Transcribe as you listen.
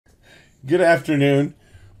Good afternoon.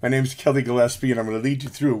 My name is Kelly Gillespie, and I'm going to lead you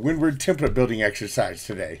through a Windward template building exercise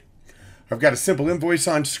today. I've got a simple invoice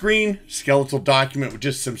on screen, skeletal document with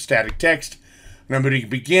just some static text, and I'm going to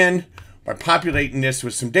begin by populating this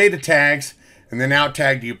with some data tags, and then out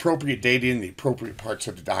tag the appropriate data in the appropriate parts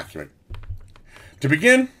of the document. To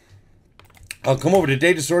begin, I'll come over to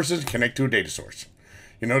data sources and connect to a data source.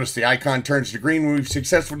 You'll notice the icon turns to green when we've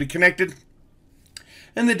successfully connected,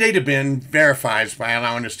 and the data bin verifies by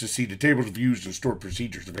allowing us to see the tables of views and stored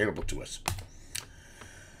procedures available to us.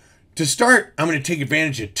 To start, I'm going to take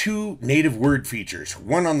advantage of two native word features.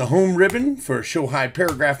 One on the home ribbon for show hide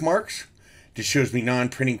paragraph marks. This shows me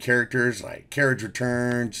non-printing characters like carriage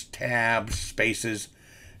returns, tabs, spaces,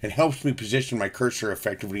 and helps me position my cursor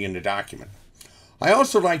effectively in the document. I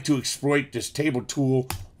also like to exploit this table tool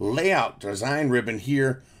layout design ribbon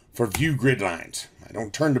here for view grid lines. I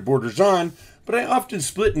don't turn the borders on, but I often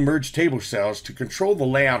split and merge table cells to control the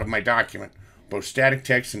layout of my document, both static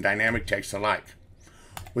text and dynamic text alike.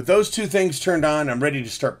 With those two things turned on, I'm ready to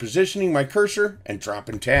start positioning my cursor and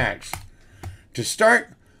dropping tags. To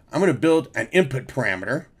start, I'm going to build an input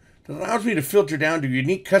parameter that allows me to filter down to a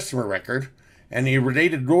unique customer record and the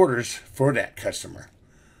related orders for that customer.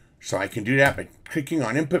 So I can do that by clicking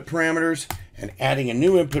on input parameters and adding a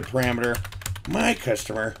new input parameter, my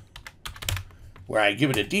customer, where I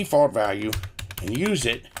give it a default value and use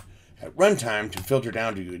it at runtime to filter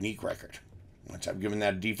down to a unique record. Once I've given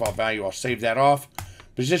that a default value, I'll save that off,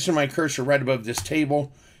 position my cursor right above this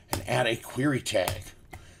table, and add a query tag.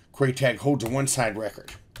 Query tag holds a one-side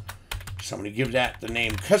record. So I'm going to give that the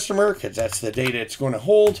name customer because that's the data it's going to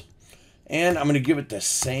hold, and I'm going to give it the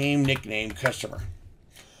same nickname customer.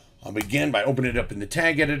 I'll begin by opening it up in the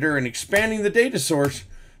tag editor and expanding the data source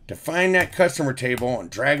to find that customer table and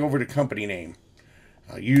drag over the company name.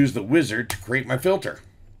 I'll use the wizard to create my filter.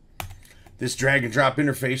 This drag and drop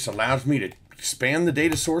interface allows me to expand the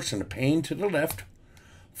data source in the pane to the left,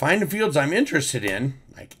 find the fields I'm interested in,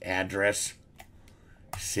 like address,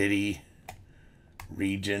 city,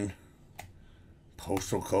 region,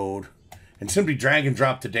 postal code, and simply drag and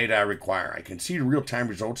drop the data I require. I can see the real-time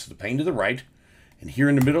results of the pane to the right, and here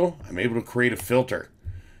in the middle, I'm able to create a filter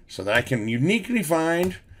so that I can uniquely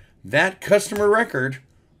find that customer record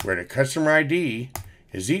where the customer ID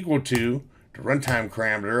is equal to the runtime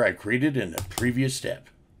parameter I created in the previous step.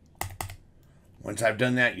 Once I've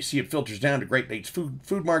done that, you see it filters down to Great Lakes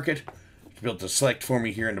Food Market. It's built a select for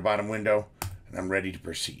me here in the bottom window, and I'm ready to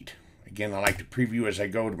proceed. Again, I like to preview as I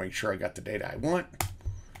go to make sure I got the data I want.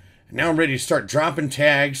 And now I'm ready to start dropping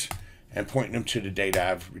tags and pointing them to the data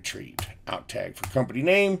I've retrieved. Out tag for company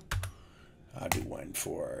name. I'll do one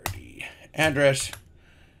for the address,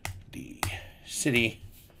 the city,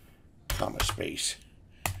 comma space,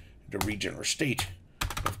 the region or state,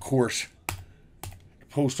 of course, the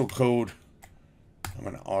postal code. I'm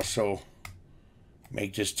going to also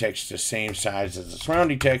make this text the same size as the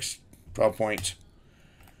surrounding text, 12 points.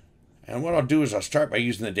 And what I'll do is I'll start by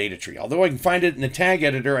using the data tree. Although I can find it in the tag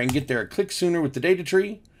editor, I can get there a click sooner with the data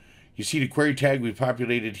tree. You see the query tag we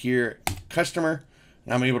populated here, customer,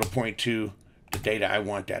 and I'm able to point to the data I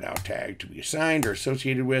want that out tag to be assigned or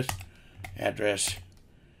associated with, address,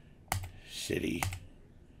 city,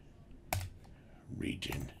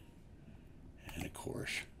 region, and of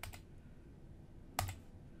course,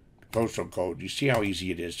 the postal code. You see how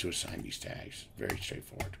easy it is to assign these tags. Very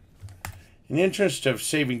straightforward. In the interest of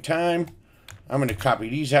saving time, I'm going to copy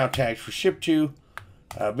these out tags for ship to,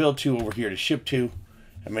 build to over here to ship to,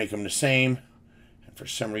 and make them the same. And for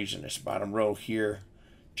some reason, this bottom row here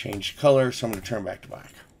changed color, so I'm going to turn back to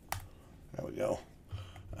black. There we go.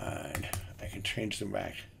 And I can change them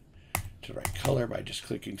back to the right color by just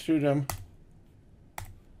clicking through them.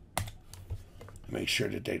 Make sure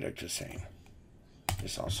that they look the same.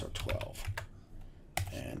 This also 12.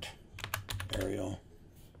 And Arial.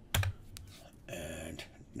 And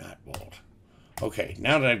not bold. Okay,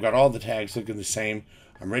 now that I've got all the tags looking the same,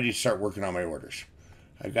 I'm ready to start working on my orders.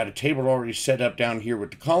 I've got a table already set up down here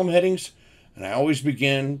with the column headings, and I always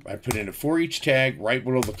begin by putting a for each tag right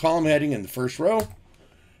below the column heading in the first row,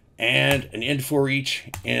 and an end for each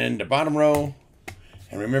in the bottom row.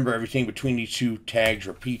 And remember, everything between these two tags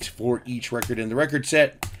repeats for each record in the record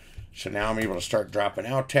set. So now I'm able to start dropping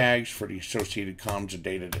out tags for the associated columns of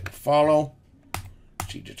data that follow.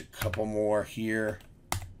 See just a couple more here.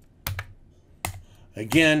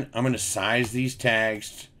 Again, I'm going to size these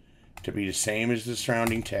tags to be the same as the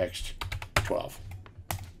surrounding text, 12.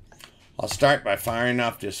 I'll start by firing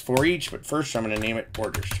off this for each, but first I'm going to name it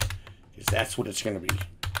orders, because that's what it's going to be.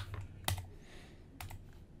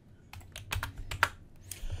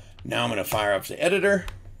 Now I'm going to fire up the editor,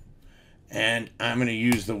 And I'm going to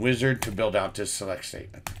use the wizard to build out this select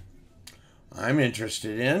statement. I'm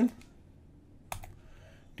interested in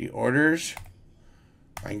the orders.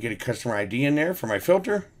 I can get a customer ID in there for my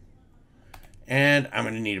filter. And I'm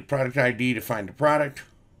going to need a product ID to find the product.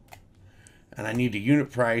 And I need the unit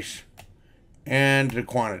price and the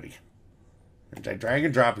quantity. As I drag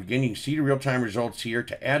and drop, again, you can see the real-time results here.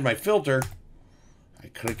 To add my filter, I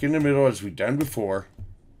click in the middle as we've done before.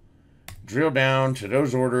 Drill down to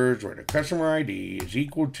those orders where the customer ID is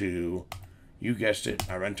equal to, you guessed it,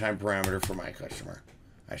 my runtime parameter for my customer.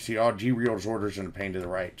 I see all GReal's orders in the pane to the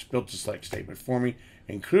right. It's built the select statement for me,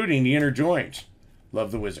 including the inner joins.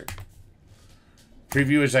 Love the wizard.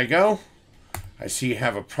 Preview as I go. I see you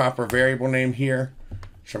have a proper variable name here.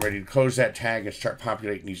 So I'm ready to close that tag and start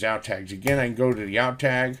populating these out tags. Again, I can go to the out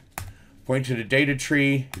tag, point to the data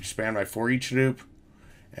tree, expand my for each loop,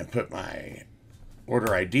 and put my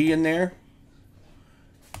order ID in there.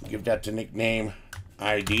 Give that the nickname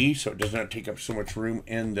ID so it doesn't take up so much room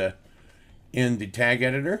in the tag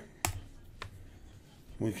editor.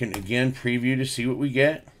 We can again preview to see what we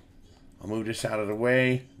get. I'll move this out of the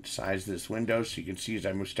way, size this window so you can see as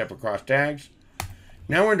I move step across tags.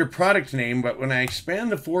 Now we're under product name, but when I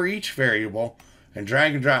expand the for each variable and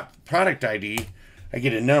drag and drop product ID, I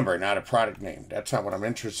get a number, not a product name. That's not what I'm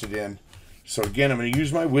interested in. So again, I'm going to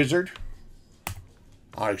use my wizard.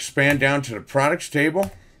 I'll expand down to the products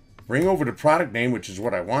table, bring over the product name, which is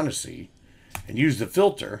what I want to see, and use the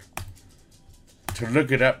filter to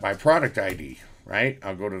look it up by product ID, right?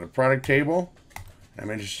 I'll go to the product table. I'm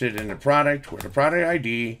interested in the product where the product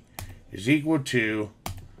ID is equal to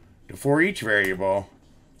the for each variable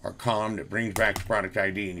or column that brings back the product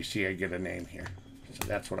ID, and you see I get a name here. So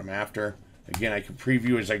that's what I'm after. Again, I can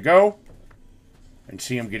preview as I go and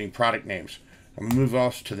see I'm getting product names. I'm going to move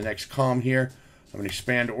off to the next column here. I'm going to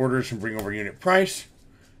expand orders and bring over unit price.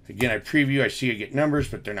 Again, I preview, I see I get numbers,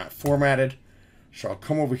 but they're not formatted. So I'll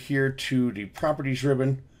come over here to the properties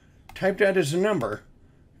ribbon, type that as a number,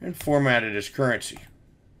 and format it as currency.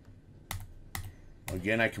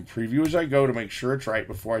 Again, I can preview as I go to make sure it's right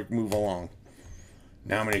before I move along.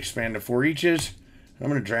 Now I'm going to expand the for eaches. I'm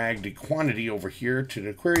going to drag the quantity over here to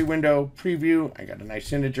the query window, preview. I got a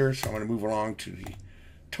nice integer, so I'm going to move along to the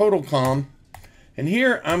total column. And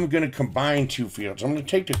here I'm going to combine two fields. I'm going to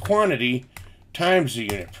take the quantity times the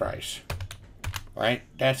unit price. Right?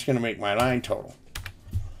 That's going to make my line total.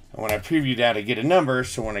 And when I preview that, I get a number.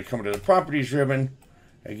 So when I come to the properties ribbon,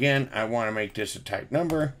 again, I want to make this a type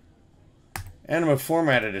number. And I'm going to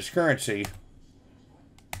format it as currency.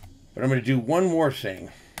 But I'm going to do one more thing.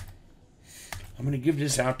 I'm going to give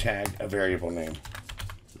this out tag a variable name,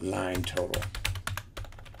 line total.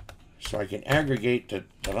 So I can aggregate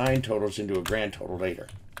the line totals into a grand total later.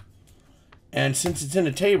 And since it's in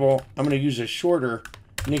a table, I'm going to use a shorter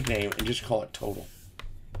nickname and just call it total.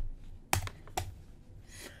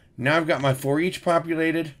 Now I've got my for each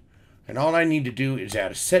populated, and all I need to do is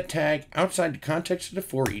add a set tag outside the context of the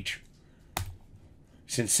for each.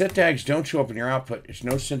 Since set tags don't show up in your output, there's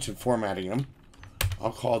no sense in formatting them.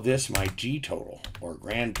 I'll call this my G total or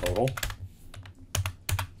grand total.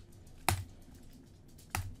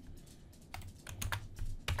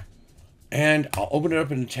 And I'll open it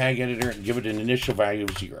up in the tag editor and give it an initial value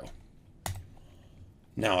of 0.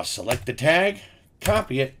 Now I'll select the tag,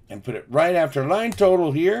 copy it, and put it right after line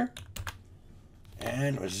total here.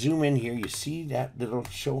 And we'll zoom in here. You see that little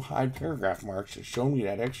show hide paragraph marks. It's showing me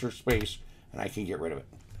that extra space, and I can get rid of it.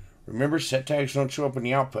 Remember, set tags don't show up in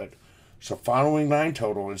the output, so following line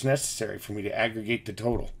total is necessary for me to aggregate the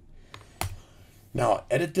total. Now I'll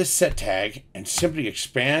edit this set tag and simply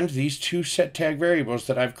expand these two set tag variables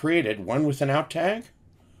that I've created, one with an out tag,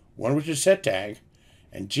 one with a set tag,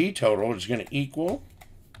 and G total is going to equal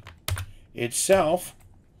itself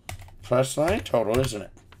plus line total, isn't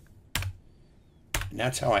it? And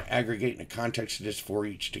that's how I aggregate in the context of this for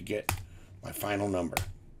each to get my final number.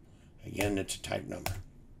 Again, it's a type number.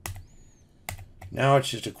 Now it's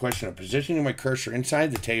just a question of positioning my cursor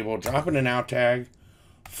inside the table, dropping an out tag,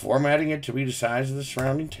 formatting it to be the size of the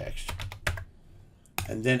surrounding text,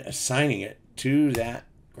 and then assigning it to that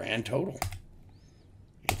grand total.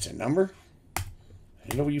 It's a number,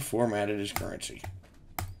 and it'll be formatted as currency.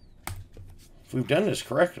 If we've done this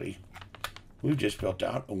correctly, we've just built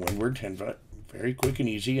out a Windward template, very quick and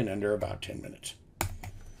easy, in under about 10 minutes.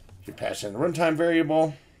 You pass in the runtime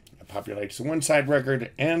variable, it populates the one side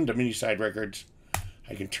record and the many side records.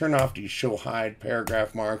 I can turn off these show hide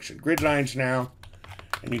paragraph marks and grid lines now,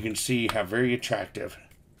 and you can see how very attractive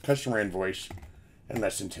customer invoice in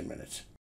less than 10 minutes.